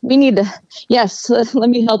 lady, we need to, yes, let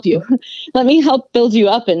me help you. Let me help build you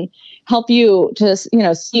up and help you to,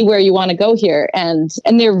 see where you want to go here. And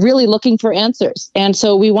they're really looking for answers. And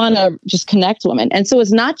so we want to just connect women. And so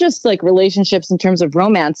it's not just like relationships in terms of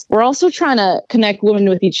romance. We're also trying to connect women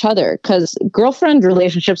with each other, because girlfriend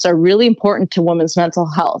relationships are really important to women's mental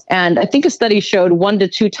health. And I think a study showed 1 to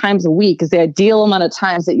 2 times a week is the ideal amount of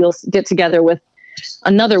times that you'll get together with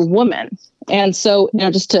another woman. And so,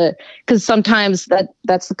 because sometimes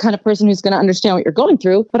that's the kind of person who's going to understand what you're going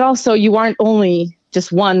through, but also you aren't only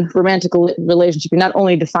just one romantic relationship. You're not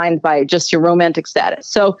only defined by just your romantic status.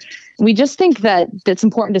 So we just think that it's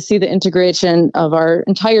important to see the integration of our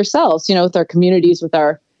entire selves, with our communities, with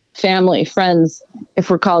our family, friends, if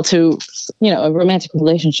we're called to, a romantic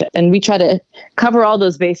relationship. And we try to cover all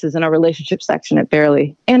those bases in our relationship section at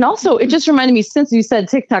Barely. And also, it just reminded me, since you said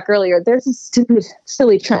TikTok earlier, there's a stupid,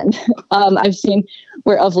 silly trend I've seen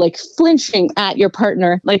of like flinching at your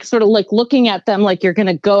partner, like sort of like looking at them like you're going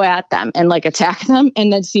to go at them and like attack them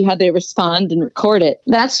and then see how they respond and record it.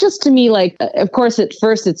 That's just, to me, like, of course, at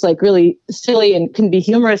first it's like really silly and can be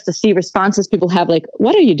humorous to see responses people have, like,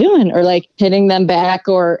 what are you doing? Or like hitting them back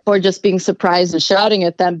or just being surprised and shouting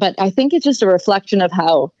at them. But I think it's just a reflection of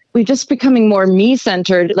how we're just becoming more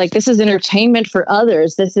me-centered. Like, this is entertainment for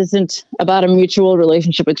others. This isn't about a mutual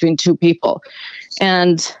relationship between two people.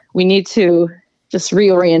 And we need to just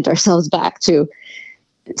reorient ourselves back to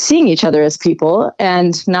seeing each other as people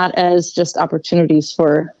and not as just opportunities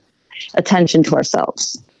for attention to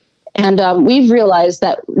ourselves. And we've realized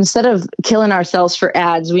that instead of killing ourselves for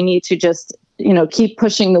ads, we need to just keep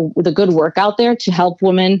pushing the good work out there to help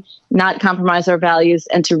women not compromise our values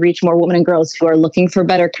and to reach more women and girls who are looking for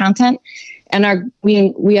better content. And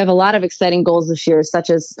we have a lot of exciting goals this year,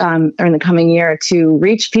 such as or in the coming year, to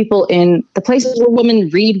reach people in the places where women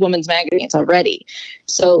read women's magazines already.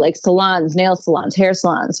 So like salons, nail salons, hair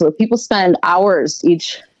salons, where people spend hours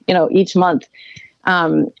each month.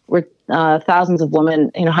 Where thousands of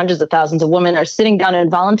women, hundreds of thousands of women are sitting down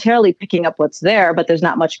and voluntarily picking up what's there, but there's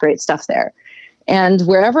not much great stuff there. And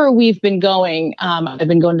wherever we've been going, I've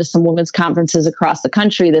been going to some women's conferences across the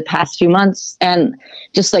country the past few months, and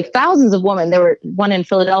just like thousands of women. There were one in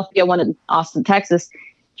Philadelphia, one in Austin, Texas,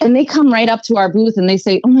 and they come right up to our booth and they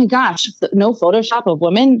say, "Oh my gosh, no Photoshop of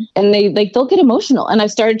women," and they'll get emotional. And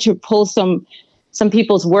I've started to pull some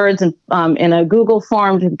people's words in a Google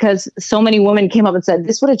form, because so many women came up and said,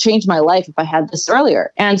 this would have changed my life if I had this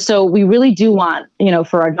earlier. And so we really do want,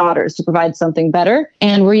 for our daughters to provide something better.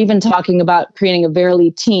 And we're even talking about creating a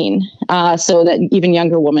Verily teen so that even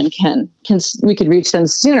younger women we could reach them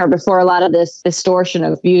sooner before a lot of this distortion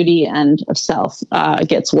of beauty and of self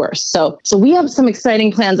gets worse. So we have some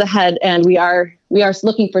exciting plans ahead, and we are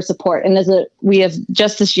looking for support. And we have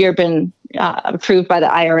just this year been approved by the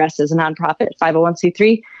IRS as a nonprofit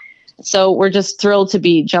 501c3. So we're just thrilled to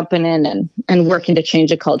be jumping in and working to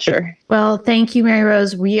change a culture. Well, thank you, Mary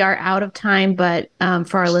Rose. We are out of time, but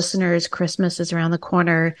for our listeners, Christmas is around the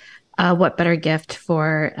corner. What better gift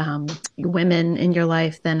for women in your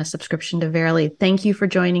life than a subscription to Verily? Thank you for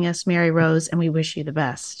joining us, Mary Rose, and we wish you the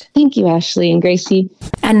best. Thank you, Ashley and Gracie.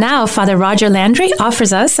 And now Father Roger Landry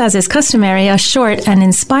offers us, as is customary, a short and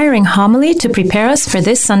inspiring homily to prepare us for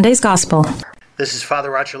this Sunday's Gospel. This is Father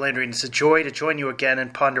Roger Landry, and it's a joy to join you again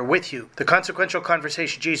and ponder with you the consequential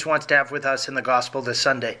conversation Jesus wants to have with us in the Gospel this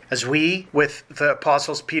Sunday, as we, with the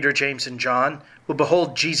Apostles Peter, James, and John, will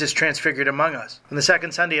behold Jesus transfigured among us. On the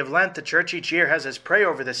second Sunday of Lent, the Church each year has us pray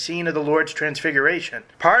over the scene of the Lord's transfiguration.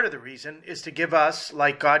 Part of the reason is to give us,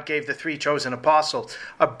 like God gave the 3 chosen apostles,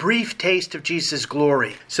 a brief taste of Jesus'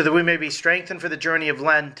 glory, so that we may be strengthened for the journey of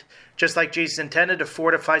Lent, just like Jesus intended to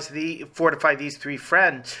fortify these 3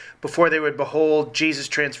 friends before they would behold Jesus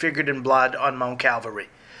transfigured in blood on Mount Calvary.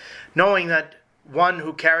 Knowing that one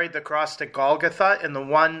who carried the cross to Golgotha and the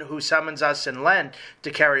one who summons us in Lent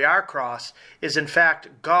to carry our cross is in fact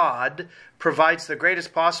God, provides the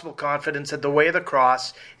greatest possible confidence that the way of the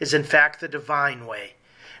cross is in fact the divine way.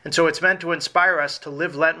 And so it's meant to inspire us to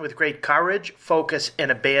live Lent with great courage, focus, and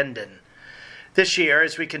abandon. This year,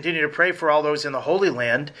 as we continue to pray for all those in the Holy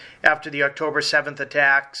Land after the October 7th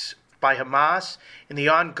attacks by Hamas and the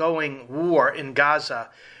ongoing war in Gaza,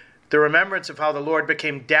 the remembrance of how the Lord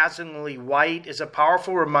became dazzlingly white is a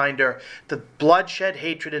powerful reminder that bloodshed,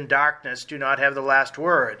 hatred, and darkness do not have the last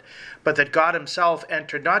word, but that God himself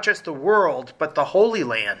entered not just the world, but the Holy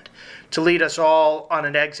Land to lead us all on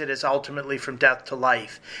an exodus ultimately from death to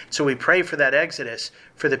life. So we pray for that exodus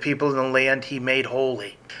for the people in the land he made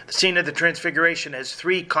holy. The scene of the Transfiguration has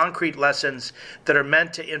 3 concrete lessons that are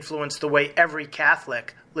meant to influence the way every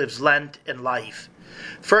Catholic lives Lent and life.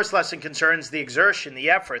 First lesson concerns the exertion, the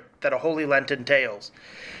effort that a Holy Lent entails.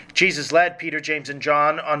 Jesus led Peter, James, and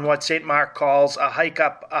John on what St. Mark calls a hike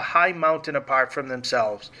up a high mountain apart from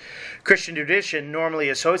themselves. Christian tradition normally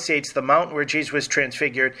associates the mountain where Jesus was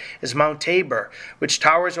transfigured as Mount Tabor, which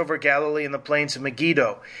towers over Galilee in the plains of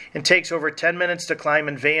Megiddo and takes over 10 minutes to climb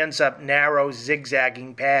in vans up narrow,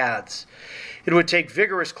 zigzagging paths. It would take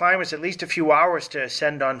vigorous climbers at least a few hours to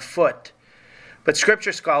ascend on foot. But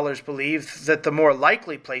Scripture scholars believe that the more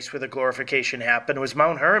likely place where the glorification happened was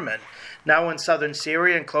Mount Hermon, now in southern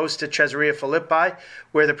Syria and close to Caesarea Philippi,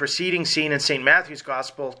 where the preceding scene in St. Matthew's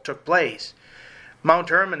Gospel took place. Mount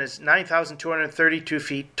Hermon is 9,232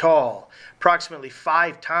 feet tall, approximately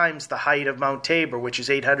 5 times the height of Mount Tabor, which is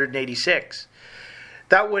 886.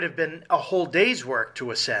 That would have been a whole day's work to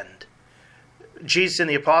ascend. Jesus and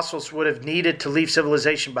the apostles would have needed to leave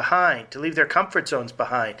civilization behind, to leave their comfort zones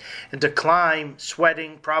behind, and to climb,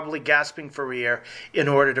 sweating, probably gasping for air, in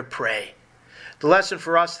order to pray. The lesson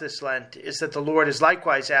for us this Lent is that the Lord is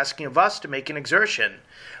likewise asking of us to make an exertion.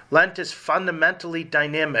 Lent is fundamentally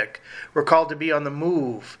dynamic. We're called to be on the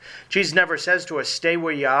move. Jesus never says to us, stay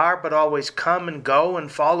where you are, but always come and go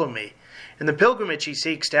and follow me. And the pilgrimage he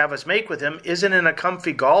seeks to have us make with him isn't in a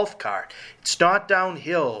comfy golf cart. It's not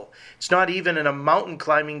downhill. It's not even in a mountain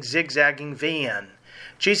climbing, zigzagging van.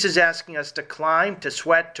 Jesus is asking us to climb, to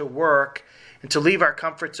sweat, to work, and to leave our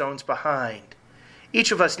comfort zones behind.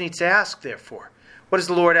 Each of us needs to ask, therefore, what is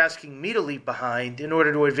the Lord asking me to leave behind in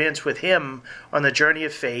order to advance with him on the journey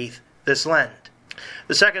of faith this Lent?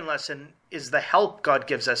 The second lesson is the help God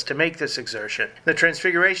gives us to make this exertion. In the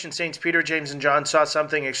Transfiguration, Saints Peter, James, and John saw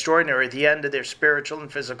something extraordinary at the end of their spiritual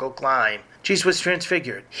and physical climb. Jesus was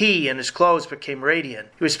transfigured. He and his clothes became radiant.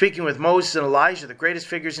 He was speaking with Moses and Elijah, the greatest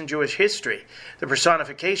figures in Jewish history, the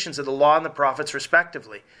personifications of the law and the prophets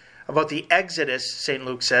respectively. About the Exodus, St.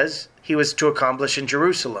 Luke says, he was to accomplish in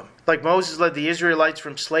Jerusalem. Like Moses led the Israelites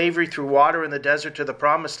from slavery through water in the desert to the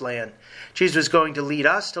promised land, Jesus was going to lead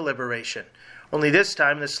us to liberation. Only this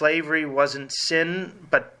time the slavery wasn't sin,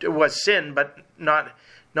 but it was sin, but not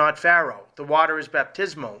Pharaoh. The water is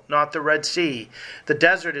baptismal, not the Red Sea. The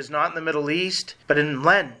desert is not in the Middle East, but in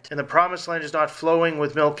Lent. And the promised land is not flowing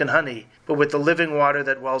with milk and honey, but with the living water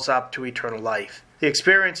that wells up to eternal life. The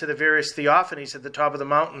experience of the various theophanies at the top of the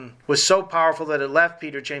mountain was so powerful that it left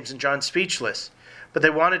Peter, James, and John speechless. But they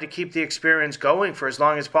wanted to keep the experience going for as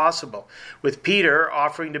long as possible, with Peter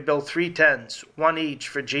offering to build 3 tents, one each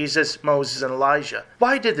for Jesus, Moses, and Elijah.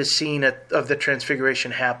 Why did the scene of the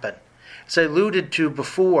Transfiguration happen? As I alluded to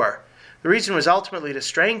before, the reason was ultimately to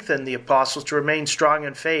strengthen the apostles to remain strong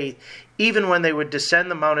in faith, even when they would descend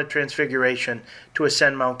the Mount of Transfiguration to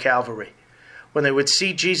ascend Mount Calvary. When they would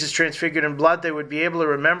see Jesus transfigured in blood, they would be able to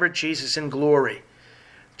remember Jesus in glory.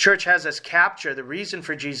 Church has us capture the reason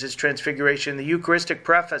for Jesus' transfiguration in the Eucharistic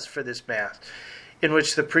preface for this Mass, in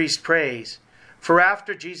which the priest prays, "For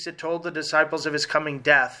after Jesus had told the disciples of his coming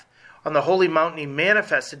death, on the holy mountain he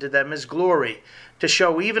manifested to them his glory, to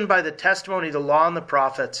show even by the testimony of the law and the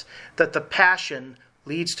prophets that the passion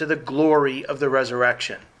leads to the glory of the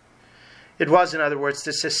resurrection." It was, in other words,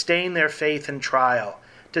 to sustain their faith in trial,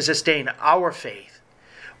 to sustain our faith.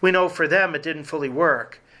 We know for them it didn't fully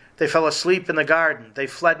work. They fell asleep in the garden. They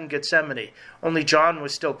fled in Gethsemane. Only John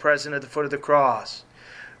was still present at the foot of the cross.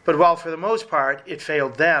 But while for the most part it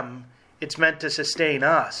failed them, it's meant to sustain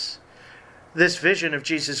us. This vision of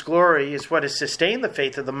Jesus' glory is what has sustained the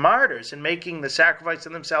faith of the martyrs in making the sacrifice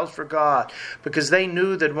of themselves for God, because they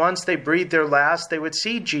knew that once they breathed their last, they would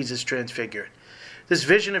see Jesus transfigured. This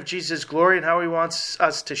vision of Jesus' glory and how he wants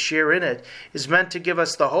us to share in it is meant to give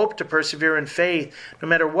us the hope to persevere in faith no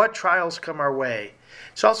matter what trials come our way.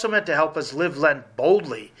 It's also meant to help us live Lent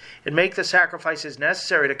boldly and make the sacrifices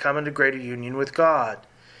necessary to come into greater union with God.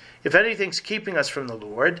 If anything's keeping us from the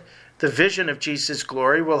Lord, The vision of Jesus'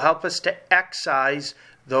 glory will help us to excise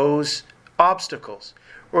those obstacles,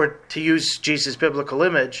 or to use Jesus' biblical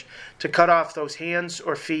image, to cut off those hands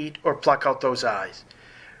or feet or pluck out those eyes.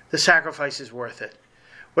 The sacrifice is worth it.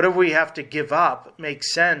 Whatever we have to give up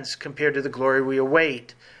makes sense compared to the glory we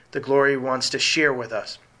await, the glory he wants to share with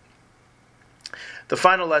us. The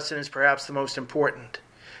final lesson is perhaps the most important.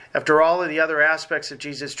 After all of the other aspects of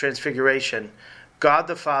Jesus' transfiguration, God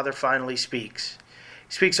the Father finally speaks.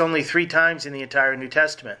 He speaks only 3 times in the entire New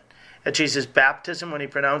Testament. At Jesus' baptism, when he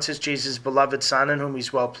pronounces Jesus' beloved Son in whom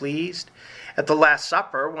he's well pleased. At the Last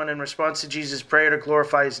Supper, when in response to Jesus' prayer to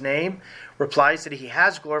glorify his name, replies that he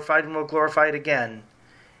has glorified and will glorify it again.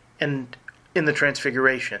 And in the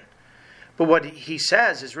Transfiguration. But what he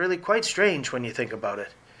says is really quite strange when you think about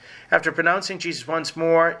it. After pronouncing Jesus once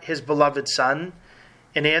more his beloved Son,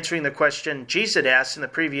 and answering the question Jesus had asked in the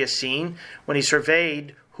previous scene when he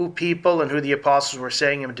surveyed who people and who the apostles were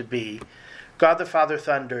saying him to be, God the Father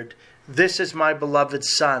thundered, "This is my beloved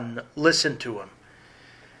Son, listen to him."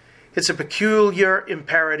 It's a peculiar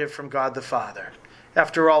imperative from God the Father.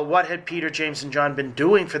 After all, what had Peter, James, and John been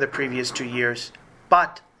doing for the previous 2 years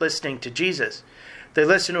but listening to Jesus? They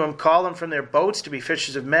listened to him call them from their boats to be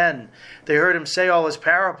fishers of men. They heard him say all his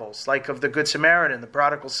parables, like of the Good Samaritan, the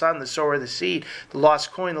prodigal son, the sower of the seed, the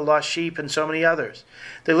lost coin, the lost sheep, and so many others.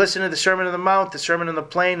 They listened to the Sermon on the Mount, the Sermon on the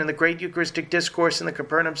Plain, and the great Eucharistic discourse in the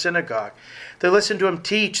Capernaum synagogue. They listened to him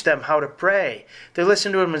teach them how to pray. They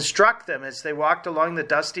listened to him instruct them as they walked along the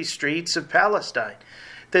dusty streets of Palestine.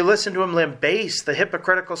 They listened to him lambaste the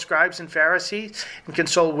hypocritical scribes and Pharisees and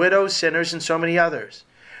console widows, sinners, and so many others.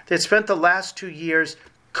 They had spent the last 2 years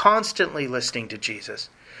constantly listening to Jesus.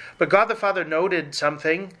 But God the Father noted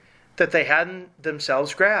something that they hadn't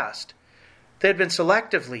themselves grasped. They had been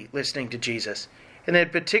selectively listening to Jesus, and they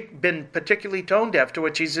had been particularly tone deaf to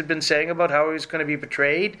what Jesus had been saying about how he was going to be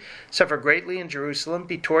betrayed, suffer greatly in Jerusalem,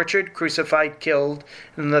 be tortured, crucified, killed,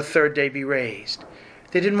 and on the 3rd day be raised.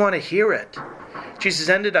 They didn't want to hear it. Jesus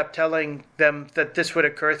ended up telling them that this would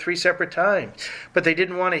occur 3 separate times. But they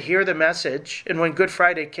didn't want to hear the message. And when Good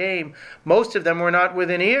Friday came, most of them were not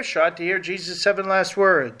within earshot to hear Jesus' 7 last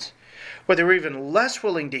words. What they were even less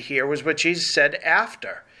willing to hear was what Jesus said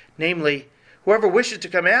after. Namely, "Whoever wishes to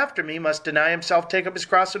come after me must deny himself, take up his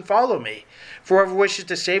cross, and follow me. For whoever wishes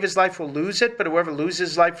to save his life will lose it, but whoever loses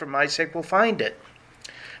his life for my sake will find it."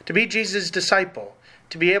 To be Jesus' disciple,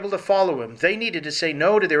 to be able to follow him, they needed to say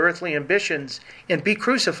no to their earthly ambitions and be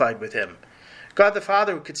crucified with him. God the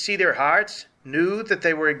Father, who could see their hearts, knew that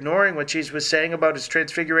they were ignoring what Jesus was saying about his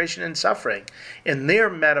transfiguration and suffering, and their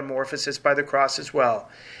metamorphosis by the cross as well.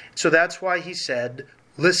 So that's why he said,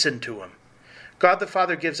 listen to him. God the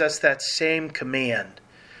Father gives us that same command.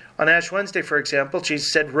 On Ash Wednesday, for example,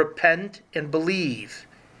 Jesus said, repent and believe.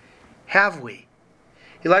 Have we?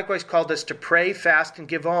 He likewise called us to pray, fast, and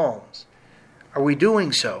give alms. Are we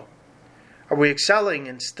doing so? Are we excelling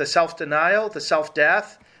in the self-denial, the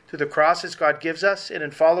self-death, through the crosses God gives us, and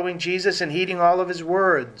in following Jesus and heeding all of his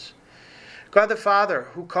words? God the Father,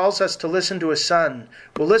 who calls us to listen to his Son,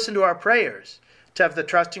 will listen to our prayers, to have the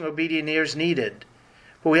trusting, obedient ears needed.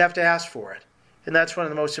 But we have to ask for it, and that's one of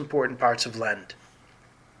the most important parts of Lent.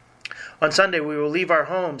 On Sunday, we will leave our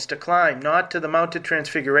homes to climb not to the Mount of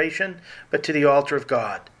Transfiguration, but to the altar of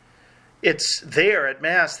God. It's there at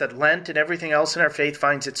Mass that Lent and everything else in our faith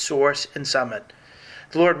finds its source and summit.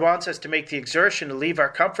 The Lord wants us to make the exertion to leave our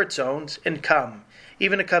comfort zones and come,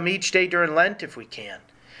 even to come each day during Lent if we can.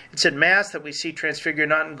 It's at Mass that we see transfigured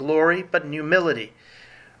not in glory, but in humility.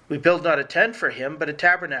 We build not a tent for him, but a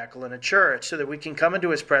tabernacle and a church, so that we can come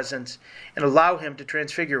into his presence and allow him to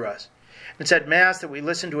transfigure us. It's at Mass that we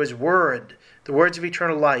listen to his word, the words of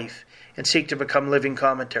eternal life, and seek to become living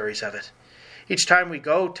commentaries of it. Each time we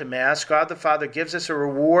go to Mass, God the Father gives us a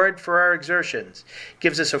reward for our exertions,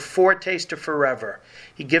 gives us a foretaste of forever.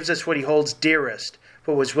 He gives us what he holds dearest,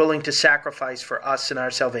 but was willing to sacrifice for us and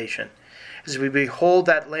our salvation. As we behold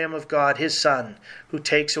that Lamb of God, his Son, who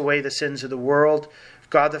takes away the sins of the world,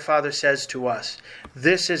 God the Father says to us,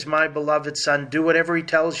 "This is my beloved Son, do whatever he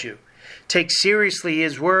tells you. Take seriously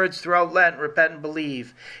his words throughout Lent, repent and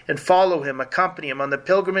believe, and follow him, accompany him on the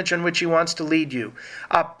pilgrimage on which he wants to lead you,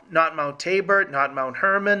 up not Mount Tabor, not Mount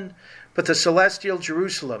Hermon, but the celestial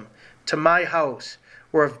Jerusalem, to my house,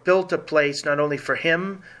 where I've built a place not only for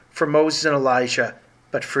him, for Moses and Elijah,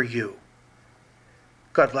 but for you."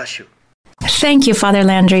 God bless you. Thank you, Father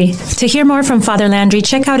Landry. To hear more from Father Landry,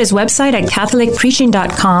 check out his website at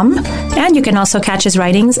catholicpreaching.com, and you can also catch his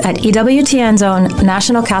writings at EWTN's own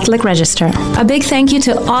National Catholic Register. A big thank you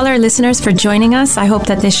to all our listeners for joining us. I hope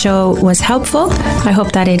that this show was helpful. I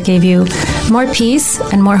hope that it gave you more peace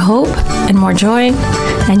and more hope and more joy,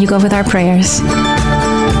 and you go with our prayers.